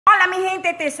Hola mi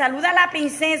gente, te saluda la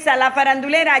princesa, la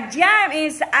farandulera. Ya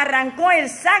arrancó el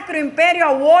Sacro Imperio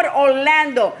Award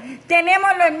Orlando.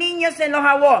 Tenemos los niños en los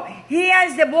awards. Here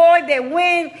is the boy that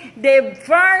win the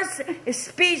first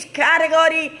speech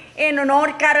category in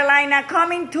North Carolina,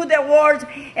 coming to the awards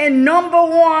and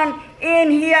 #1 in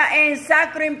here in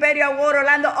Sacro Imperio Award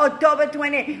Orlando, October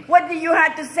 20. What do you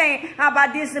have to say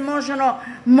about this emotional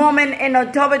moment in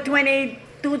October 20?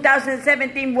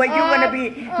 2017, where you're gonna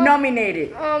be nominated?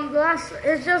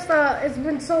 It's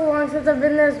been so long since I've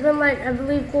been there. It's been like, I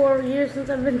believe 4 years since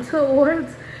I've been to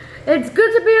awards. It's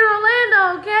good to be in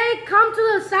Orlando, okay? Come to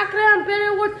the Sacro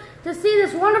Imperio Awards to see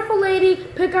this wonderful lady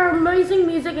pick our amazing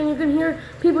music, and you can hear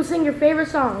people sing your favorite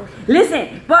songs.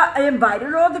 Listen, but I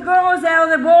invited all the girls, all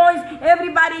the boys,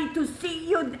 everybody to see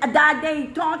you that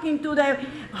day talking to the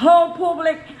whole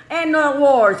public and the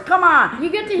awards. Come on.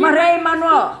 You get to hear Marie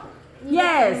Manuel.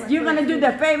 Yes, you're going to do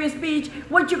the favorite speech.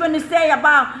 What you going to say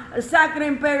about Sacro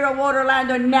Imperio Award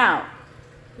Orlando now?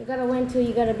 You got to win too,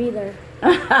 you got to be there.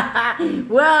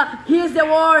 Well, here's the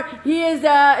award.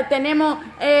 Tenemos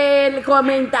el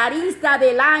comentarista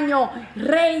del año,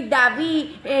 Rey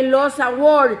David, en los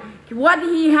awards. What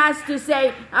he has to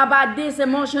say about this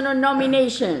emotional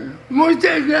nomination.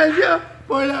 Muchas gracias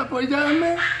por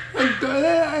apoyarme en todo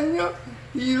el año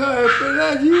y los espero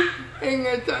allí en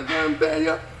el Sacro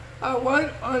Imperio Award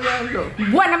Orlando.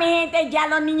 Bueno mi gente, ya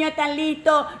los niños están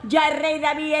listos, ya el Rey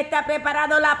David está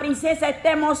preparado, la princesa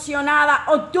está emocionada.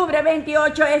 Octubre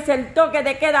 28 es el toque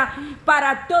de queda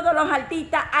para todos los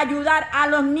artistas, ayudar a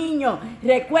los niños.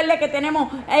 Recuerde que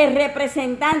tenemos el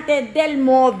representante del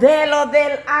modelo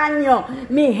del año.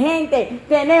 Mi gente,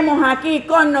 tenemos aquí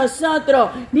con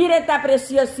nosotros, mire esta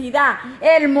preciosidad,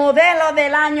 el modelo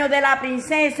del año de la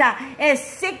princesa,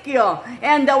 Ezekiel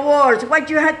and the awards. What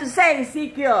you have to say,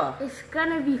 Ezekiel? It's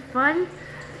gonna be fun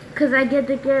because I get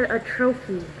to get a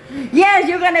trophy. Yes,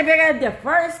 you're gonna get the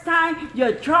first time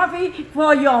your trophy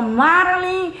for your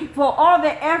modeling, for all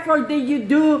the effort that you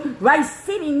do, right,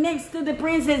 sitting next to the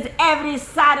princess every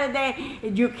Saturday.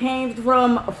 You came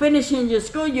from finishing your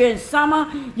school, you're in summer,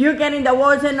 you're getting the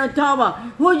awards in October.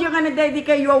 Who you gonna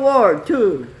dedicate your award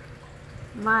to?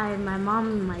 My mom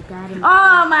and my dad.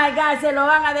 Oh my God, se lo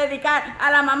van a dedicar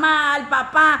a la mamá, al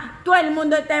papá. Todo el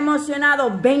mundo está emocionado.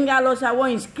 Venga a los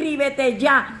awards, inscríbete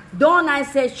ya. Dona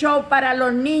ese show para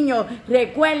los niños.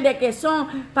 Recuerde que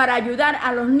son para ayudar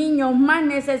a los niños más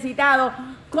necesitados,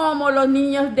 como los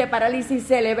niños de parálisis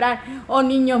cerebral o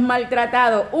niños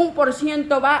maltratados.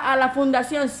 1% va a la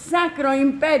Fundación Sacro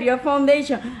Imperio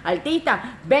Foundation. Artistas,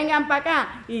 vengan para acá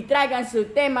y traigan su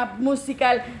tema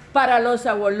musical para los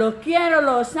abuelos. Los quiero,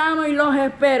 los amo y los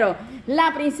espero.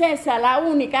 La princesa, la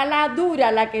única, la dura,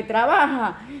 la que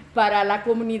trabaja para la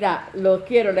comunidad. Los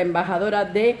quiero, la embajadora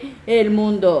del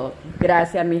mundo.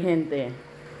 Gracias, mi gente.